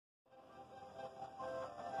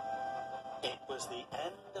was the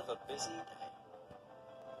end of a busy day.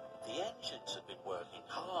 The engines had been working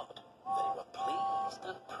hard. They were pleased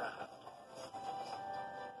and proud.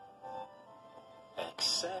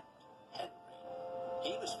 Except Henry.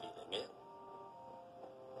 He was feeling ill.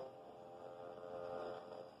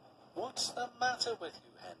 "What's the matter with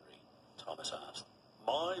you, Henry?" Thomas asked.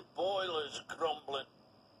 "My boiler's grumbling."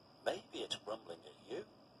 "Maybe it's grumbling at you."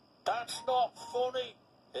 "That's not funny,"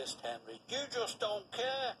 hissed Henry. "You just don't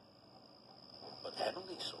care." But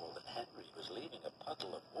Emily saw that Henry was leaving a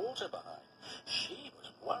puddle of water behind. She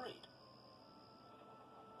was worried.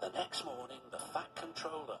 The next morning, the Fat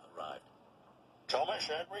Controller arrived. "Thomas,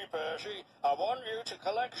 Henry, Percy, I want you to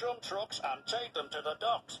collect some trucks and take them to the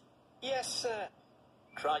docks." "Yes, sir,"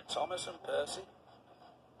 cried Thomas and Percy.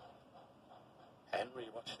 Henry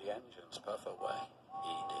watched the engines puff away.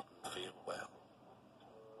 He didn't feel well.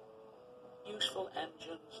 Useful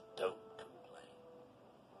engines don't complain.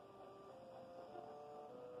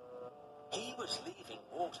 He was leaving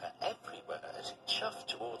water everywhere as he chuffed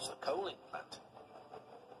towards the coaling plant.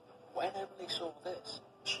 When Emily saw this,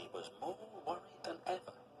 she was more worried than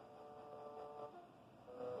ever.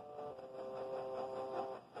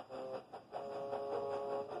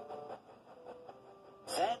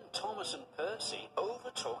 Then Thomas and Percy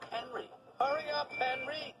overtook Henry. "Hurry up,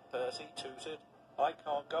 Henry!" Percy tooted. "I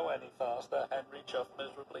can't go any faster," Henry chuffed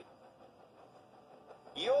miserably.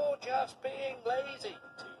 "You're just being lazy,"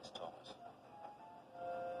 teased Thomas.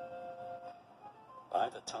 By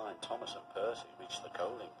the time Thomas and Percy reached the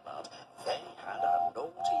coaling plant, they had a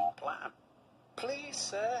naughty plan. "Please,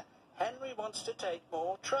 sir, Henry wants to take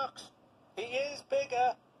more trucks." "He is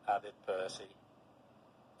bigger," added Percy.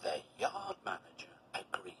 The yard manager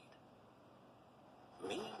agreed.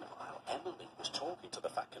 Meanwhile, Emily was talking to the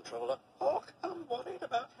Fat Controller. "Oh, I'm worried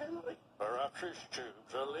about Henry." "Perhaps his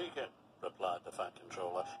tubes are leaking," replied the Fat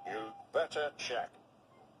Controller. "You'd better check."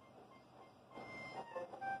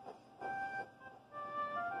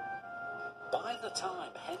 By the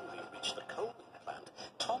time Henry reached the coaling plant,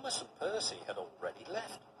 Thomas and Percy had already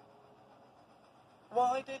left.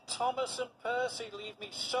 "Why did Thomas and Percy leave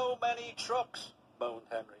me so many trucks?" moaned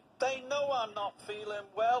Henry. "They know I'm not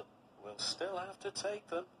feeling well." "We'll still have to take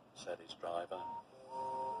them," said his driver.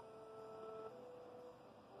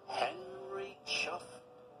 Henry chuffed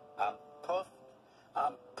and puffed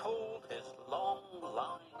and pulled his long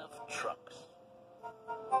line of trucks.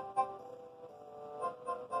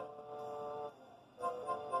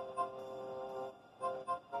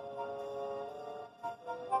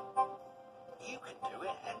 "You can do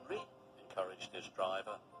it, Henry," encouraged his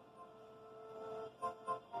driver.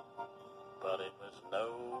 But it was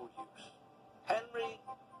no use. Henry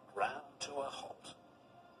ground to a halt.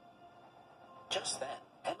 Just then,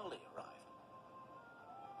 Emily arrived.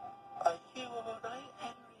 "Are you all right,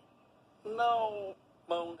 Henry?" "No,"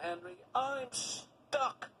 moaned Henry. "I'm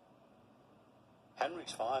stuck."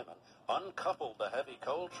 Henry's fireman uncoupled the heavy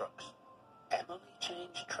coal trucks. Emily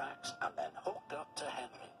changed tracks and then hooked up to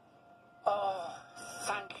Henry. "Oh,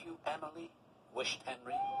 thank you, Emily," wished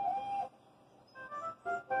Henry.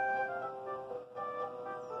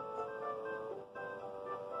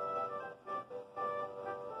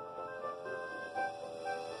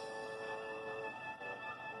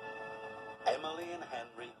 Emily and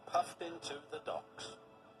Henry puffed into the docks.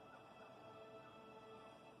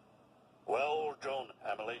 "Well done,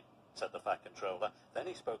 Emily," said the Fat Controller. Then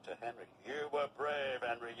he spoke to Henry. "You were brave,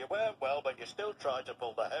 Henry. You weren't well, but you still tried to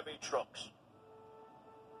pull the heavy trucks."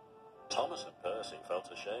 Thomas and Percy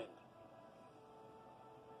felt ashamed.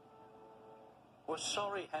 "We're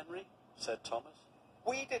sorry, Henry," said Thomas.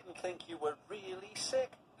 "We didn't think you were really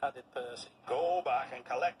sick," added Percy. "Go back and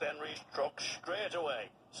collect Henry's trucks straight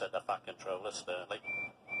away," said the Fat Controller sternly.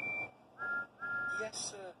 "Yes,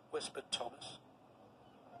 sir," whispered Thomas.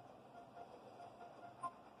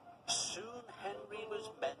 Soon Henry was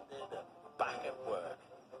mended and back at work.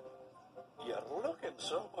 "You're looking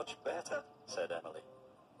so much better," said Emily.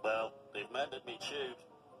 "Well, they've mended me tubes,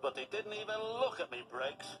 but they didn't even look at me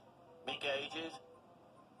brakes, me gauges,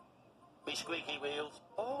 me squeaky wheels.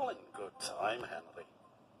 All in good time, Henry."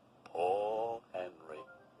 Poor Henry.